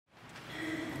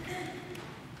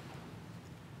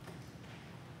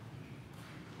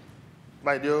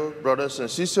My dear brothers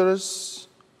and sisters,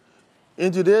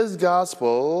 in today's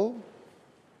gospel,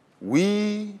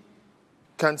 we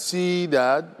can see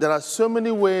that there are so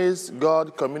many ways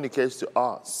God communicates to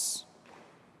us.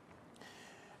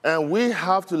 And we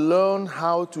have to learn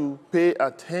how to pay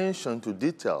attention to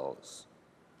details.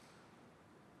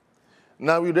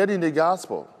 Now, we read in the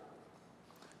gospel,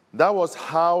 that was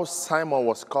how Simon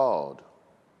was called.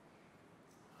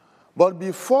 But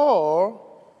before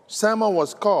Simon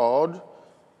was called,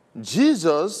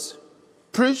 Jesus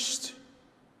preached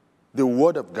the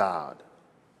word of God.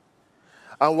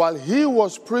 And while he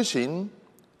was preaching,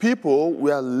 people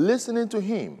were listening to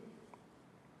him.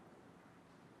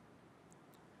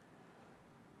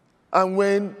 And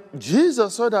when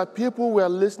Jesus saw that people were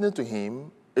listening to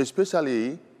him,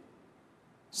 especially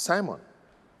Simon,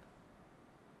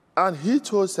 and he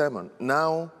told Simon,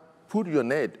 now put your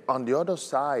net on the other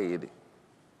side.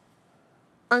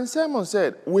 And Simon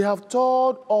said, we have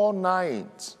toiled all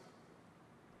night,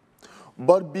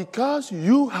 but because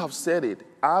you have said it,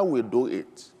 I will do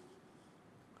it.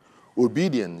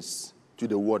 Obedience to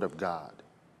the word of God.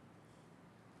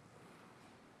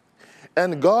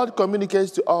 And God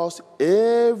communicates to us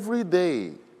every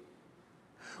day.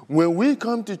 When we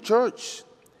come to church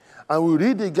and we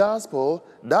read the gospel,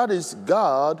 that is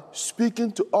God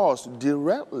speaking to us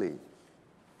directly.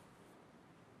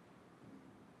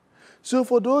 So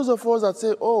for those of us that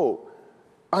say,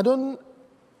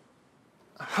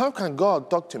 how can God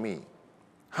talk to me?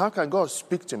 How can God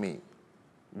speak to me?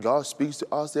 God speaks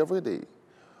to us every day.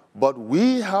 But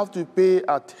we have to pay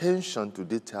attention to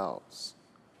details.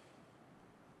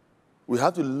 We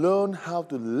have to learn how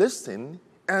to listen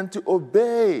and to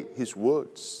obey his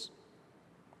words.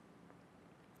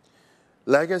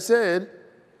 Like I said,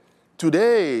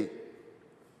 today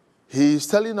he is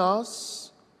telling us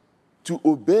to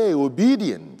obey,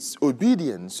 obedience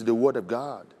to the word of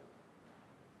God.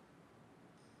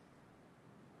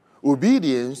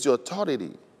 Obedience to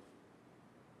authority.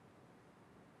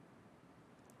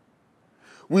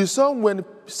 We saw when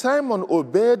Simon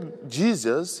obeyed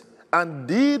Jesus and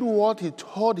did what he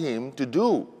told him to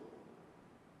do,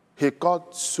 he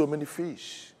caught so many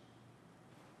fish.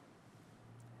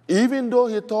 Even though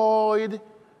he toiled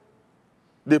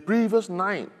the previous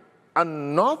night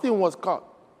and nothing was caught,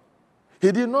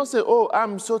 he did not say,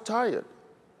 I'm so tired.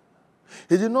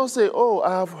 He did not say,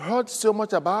 I have heard so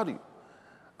much about you.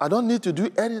 I don't need to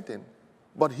do anything.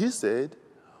 But he said,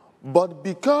 but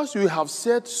because you have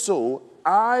said so,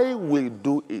 I will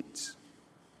do it.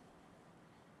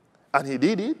 And he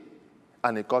did it,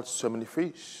 and he caught so many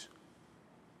fish.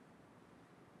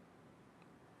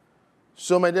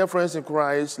 So, my dear friends in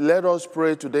Christ, let us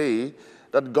pray today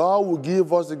that God will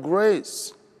give us the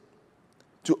grace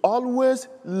to always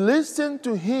listen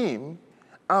to him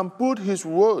and put his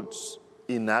words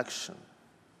in action.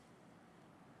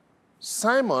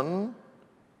 Simon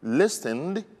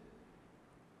listened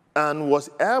and was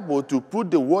able to put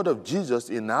the word of Jesus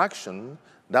in action.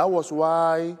 That was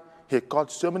why he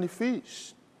caught so many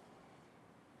fish.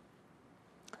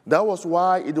 That was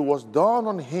why it was dawned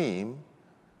on him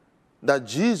that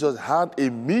Jesus had a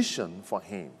mission for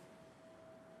him.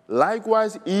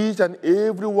 Likewise, each and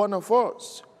every one of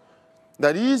us,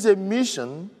 there is a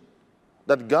mission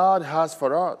that God has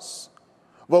for us.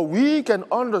 But we can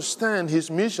understand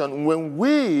his mission when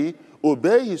we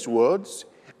obey his words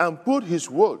and put his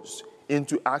words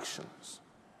into actions.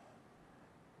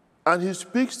 And he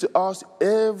speaks to us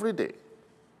every day.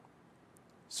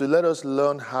 So let us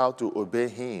learn how to obey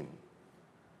him.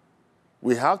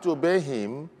 We have to obey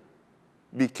him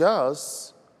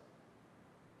because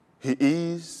he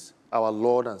is our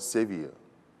Lord and Savior.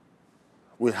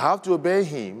 We have to obey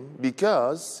him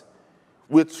because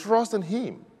we trust in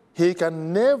him. He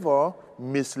can never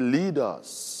mislead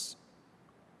us.